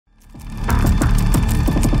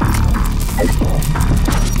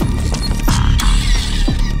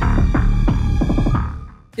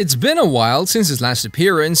It's been a while since his last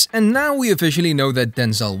appearance, and now we officially know that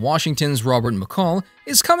Denzel Washington's Robert McCall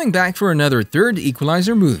is coming back for another third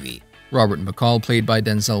Equalizer movie. Robert McCall, played by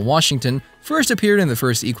Denzel Washington, first appeared in the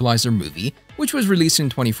first Equalizer movie, which was released in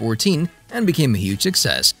 2014 and became a huge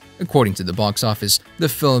success. According to the box office, the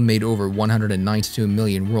film made over $192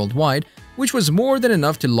 million worldwide, which was more than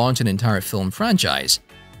enough to launch an entire film franchise.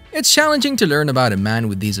 It's challenging to learn about a man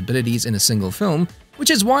with these abilities in a single film, which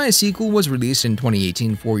is why a sequel was released in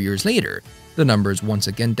 2018 4 years later. The numbers once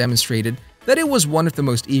again demonstrated that it was one of the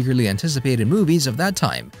most eagerly anticipated movies of that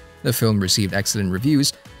time. The film received excellent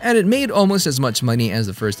reviews, and it made almost as much money as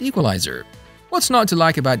the first Equalizer. What's not to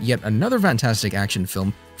like about yet another fantastic action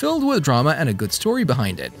film filled with drama and a good story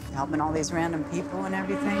behind it? Helping all these random people and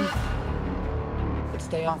everything.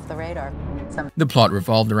 Stay off the radar. The plot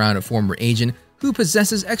revolved around a former agent who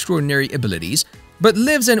possesses extraordinary abilities but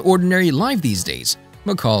lives an ordinary life these days.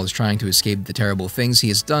 McCall is trying to escape the terrible things he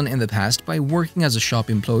has done in the past by working as a shop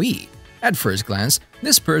employee. At first glance,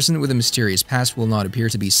 this person with a mysterious past will not appear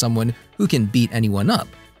to be someone who can beat anyone up,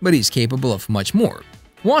 but he's capable of much more.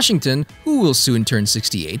 Washington, who will soon turn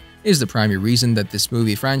 68, is the primary reason that this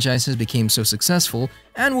movie franchise has become so successful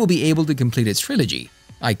and will be able to complete its trilogy.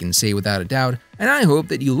 I can say without a doubt, and I hope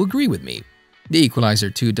that you'll agree with me. The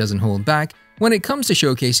Equalizer 2 doesn't hold back when it comes to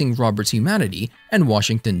showcasing Robert's humanity, and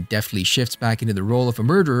Washington deftly shifts back into the role of a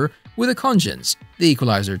murderer with a conscience. The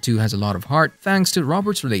Equalizer 2 has a lot of heart thanks to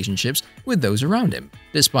Robert's relationships with those around him,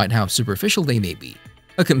 despite how superficial they may be.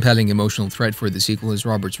 A compelling emotional thread for the sequel is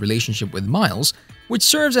Robert's relationship with Miles, which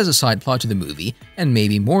serves as a side plot to the movie and may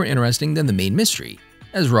be more interesting than the main mystery.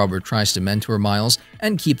 As Robert tries to mentor Miles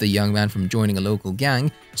and keep the young man from joining a local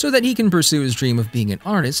gang so that he can pursue his dream of being an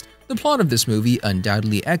artist, the plot of this movie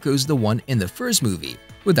undoubtedly echoes the one in the first movie.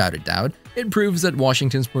 Without a doubt, it proves that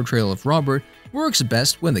Washington's portrayal of Robert works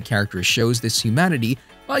best when the character shows this humanity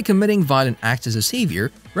by committing violent acts as a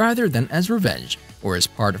savior rather than as revenge, or as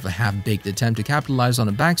part of a half-baked attempt to capitalize on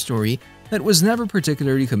a backstory that was never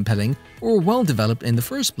particularly compelling or well-developed in the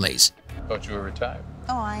first place. Thought you were retired.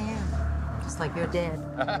 Oh, I am. Just like your dad.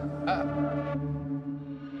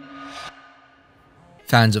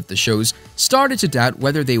 Fans of the shows started to doubt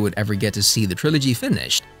whether they would ever get to see the trilogy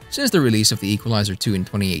finished. Since the release of The Equalizer 2 in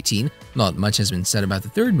 2018, not much has been said about the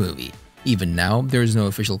third movie. Even now, there is no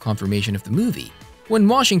official confirmation of the movie. When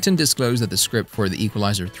Washington disclosed that the script for The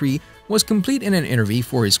Equalizer 3 was complete in an interview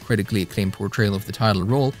for his critically acclaimed portrayal of the title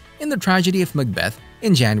role in The Tragedy of Macbeth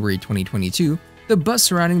in January 2022, the buzz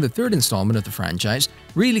surrounding the third installment of the franchise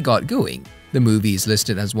really got going. The movie is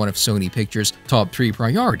listed as one of Sony Pictures' top 3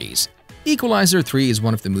 priorities. Equalizer 3 is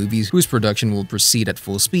one of the movies whose production will proceed at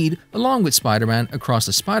full speed, along with Spider-Man Across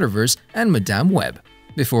the Spider-Verse and Madame Web.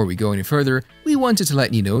 Before we go any further, we wanted to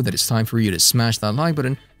let you know that it's time for you to smash that like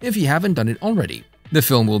button if you haven't done it already. The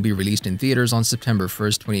film will be released in theaters on September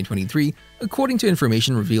 1st, 2023, according to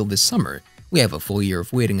information revealed this summer. We have a full year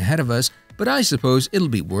of waiting ahead of us, but I suppose it'll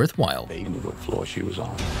be worthwhile. You knew what floor she was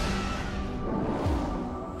on.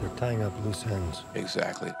 They're tying up loose ends.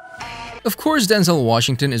 Exactly. Of course, Denzel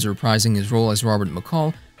Washington is reprising his role as Robert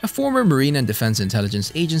McCall, a former Marine and Defense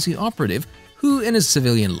Intelligence Agency operative who, in his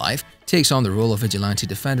civilian life, takes on the role of vigilante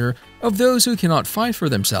defender of those who cannot fight for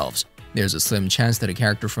themselves. There's a slim chance that a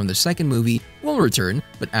character from the second movie will return,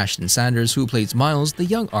 but Ashton Sanders, who plays Miles, the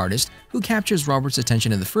young artist who captures Robert's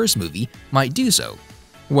attention in the first movie, might do so.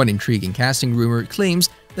 One intriguing casting rumor claims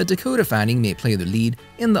that Dakota Fanning may play the lead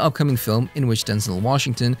in the upcoming film, in which Denzel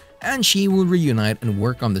Washington and she will reunite and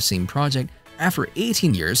work on the same project after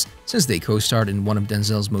 18 years since they co-starred in one of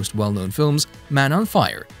Denzel's most well-known films, Man on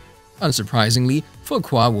Fire. Unsurprisingly,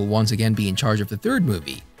 Fuqua will once again be in charge of the third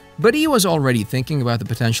movie. But he was already thinking about the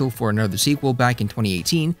potential for another sequel back in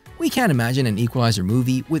 2018. We can't imagine an Equalizer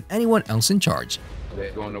movie with anyone else in charge.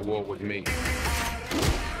 They're going to war with me.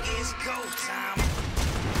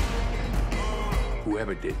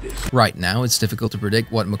 Whoever did this. Right now, it's difficult to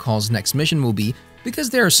predict what McCall's next mission will be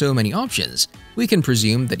because there are so many options. We can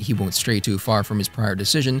presume that he won't stray too far from his prior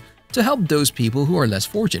decision to help those people who are less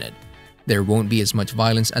fortunate. There won't be as much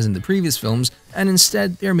violence as in the previous films, and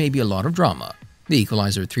instead there may be a lot of drama. The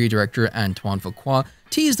Equalizer 3 director Antoine Fuqua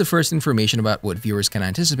teased the first information about what viewers can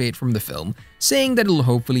anticipate from the film, saying that it'll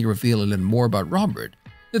hopefully reveal a little more about Robert.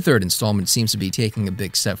 The third installment seems to be taking a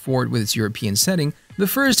big step forward with its European setting. The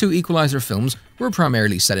first 2 Equalizer films were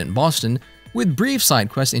primarily set in Boston, with brief side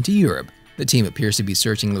quests into Europe. The team appears to be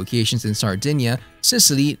searching locations in Sardinia,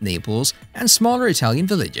 Sicily, Naples, and smaller Italian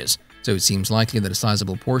villages, so it seems likely that a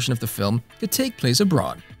sizable portion of the film could take place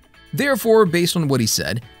abroad. Therefore, based on what he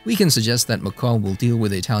said, we can suggest that McCall will deal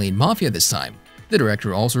with the Italian mafia this time. The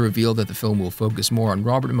director also revealed that the film will focus more on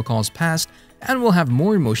Robert McCall's past and will have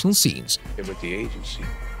more emotional scenes. Yeah, but the agency,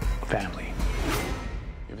 family.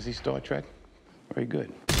 You ever see Star Trek? Very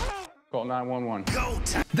good. Call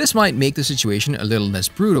 911. This might make the situation a little less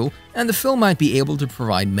brutal, and the film might be able to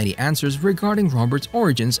provide many answers regarding Robert's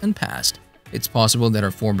origins and past. It's possible that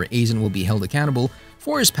our former agent will be held accountable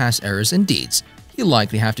for his past errors and deeds. He'll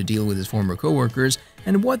likely have to deal with his former co-workers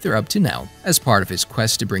and what they're up to now. As part of his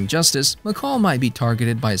quest to bring justice, McCall might be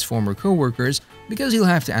targeted by his former co-workers because he'll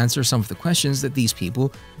have to answer some of the questions that these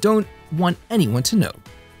people don't want anyone to know.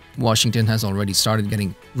 Washington has already started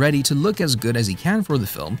getting ready to look as good as he can for the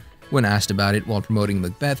film. When asked about it while promoting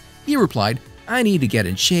Macbeth, he replied, "I need to get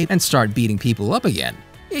in shape and start beating people up again.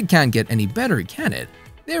 It can't get any better, can it?"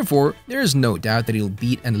 Therefore, there is no doubt that he'll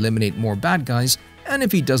beat and eliminate more bad guys, and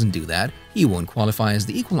if he doesn't do that, he won't qualify as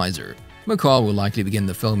the Equalizer. McCall will likely begin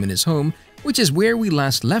the film in his home, which is where we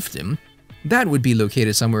last left him. That would be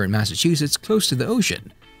located somewhere in Massachusetts, close to the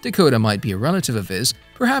ocean. Dakota might be a relative of his,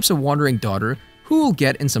 perhaps a wandering daughter, who will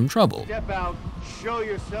get in some trouble. Step out, show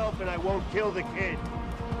yourself, and I won't kill the kid.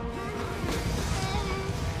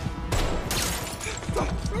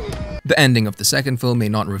 The ending of the second film may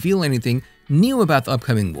not reveal anything new about the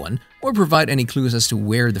upcoming one or provide any clues as to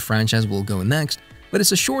where the franchise will go next, but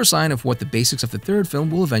it's a sure sign of what the basics of the third film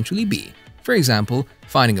will eventually be. For example,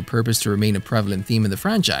 finding a purpose to remain a prevalent theme in the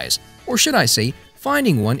franchise, or should I say,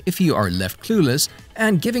 finding one if you are left clueless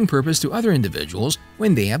and giving purpose to other individuals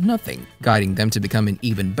when they have nothing, guiding them to become an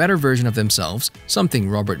even better version of themselves, something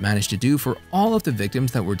Robert managed to do for all of the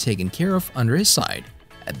victims that were taken care of under his side.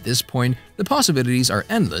 At this point, the possibilities are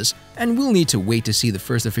endless, and we'll need to wait to see the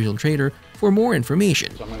first official trailer for more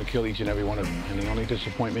information. So I'm going to kill each and every one of them, and the only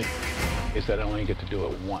disappointment is that I only get to do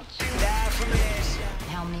it once.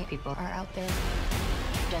 How many people are out there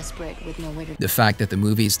desperate with nowhere to... The fact that the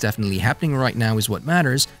movie is definitely happening right now is what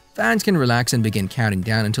matters. Fans can relax and begin counting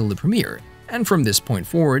down until the premiere. And from this point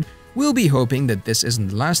forward, we'll be hoping that this isn't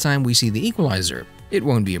the last time we see the Equalizer. It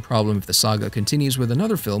won't be a problem if the saga continues with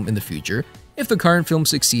another film in the future, if the current film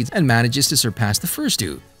succeeds and manages to surpass the first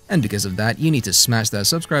two. And because of that, you need to smash that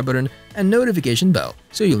subscribe button and notification bell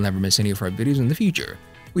so you'll never miss any of our videos in the future.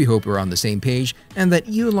 We hope we're on the same page and that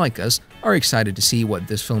you, like us, are excited to see what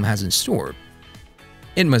this film has in store.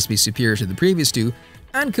 It must be superior to the previous two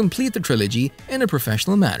and complete the trilogy in a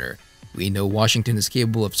professional manner. We know Washington is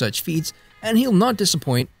capable of such feats, and he'll not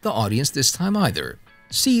disappoint the audience this time either.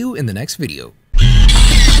 See you in the next video.